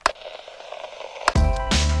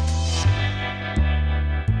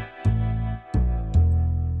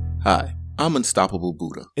Hi, I'm Unstoppable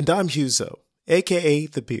Buddha. And I'm Huzo, aka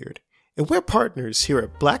The Beard. And we're partners here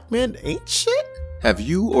at Black Men Ain't Shit? Have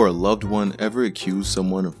you or a loved one ever accused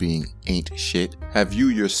someone of being ain't shit? Have you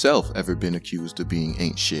yourself ever been accused of being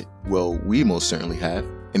ain't shit? Well, we most certainly have.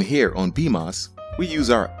 And here on BMOS, we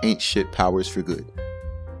use our ain't shit powers for good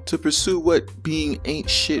to pursue what being ain't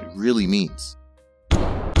shit really means.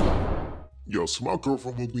 Yo, so my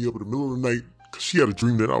girlfriend woke me up in the middle of the night because she had a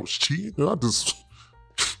dream that I was cheating, and I just...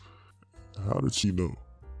 How did she know?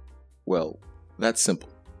 Well, that's simple.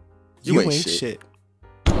 You ain't shit.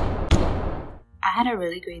 I had a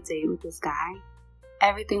really great date with this guy.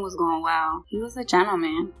 Everything was going well. He was a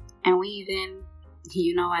gentleman. And we even,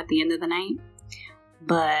 at the end of the night.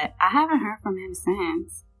 But I haven't heard from him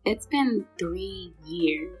since. It's been 3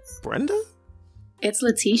 years. Brenda? It's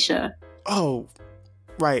Letitia. Oh,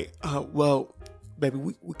 right. Well, baby,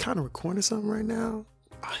 we kind of recording something right now.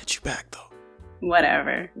 I'll hit you back, though.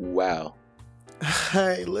 Whatever. Wow.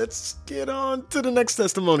 Hey, let's get on to the next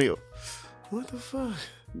testimonial. What the fuck?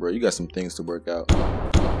 Bro, you got some things to work out.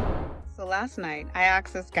 So last night, I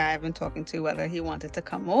asked this guy I've been talking to whether he wanted to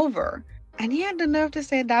come over. And he had the nerve to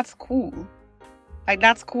say that's cool. Like,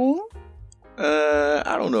 that's cool?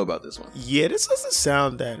 I don't know about this one. Yeah, this doesn't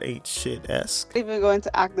sound that ain't shit-esque. If you're going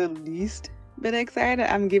to act the least bit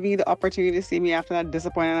excited, I'm giving you the opportunity to see me after that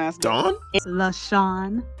disappointing ass Dawn? It's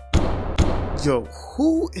LaShawn. Yo,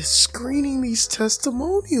 who is screening these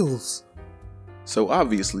testimonials? So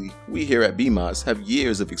obviously, we here at BMOS have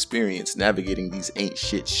years of experience navigating these ain't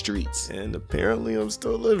shit streets. And apparently I'm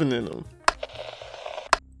still living in them.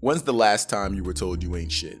 When's the last time you were told you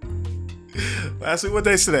ain't shit? Last week, what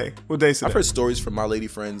day's today? I've heard stories from my lady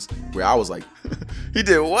friends where I was like, he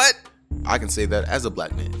did what? I can say that as a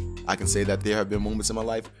black man. I can say that there have been moments in my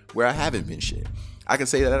life where I haven't been shit. I can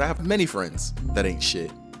say that I have many friends that ain't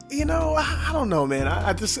shit. I don't know, man.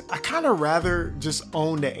 I kind of rather just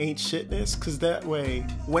own the ain't shitness, because that way,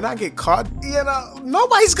 when I get caught,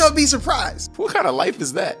 nobody's gonna be surprised. What kind of life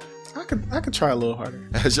is that? I could try a little harder.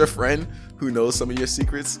 As your friend who knows some of your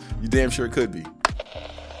secrets, you damn sure could be.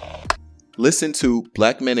 Listen to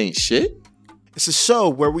Black Men Ain't Shit. It's a show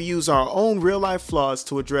where we use our own real-life flaws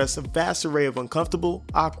to address a vast array of uncomfortable,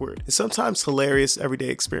 awkward, and sometimes hilarious everyday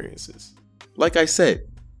experiences. Like I said,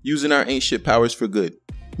 using our ain't shit powers for good.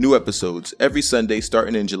 New episodes every Sunday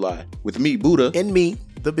starting in July with me, Buddha. And me,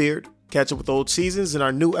 The Beard. Catch up with old seasons and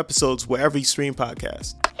our new episodes wherever you stream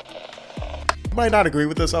podcasts. You might not agree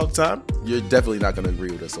with us all the time. You're definitely not going to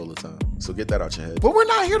agree with us all the time. So get that out your head. But we're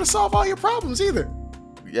not here to solve all your problems either.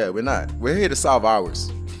 Yeah, we're not. We're here to solve ours.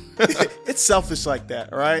 It's selfish like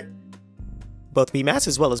that, all right? Both BMAS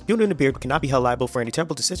as well as Buddha and The Beard cannot be held liable for any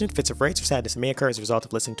terrible decision, fits of rage, or sadness that may occur as a result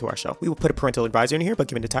of listening to our show. We will put a parental advisory in here, but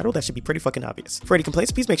given the title, that should be pretty fucking obvious. For any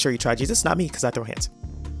complaints, please make sure you try Jesus, not me, because I throw hands.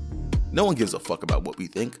 No one gives a fuck about what we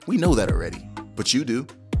think. We know that already. But you do,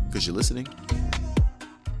 because you're listening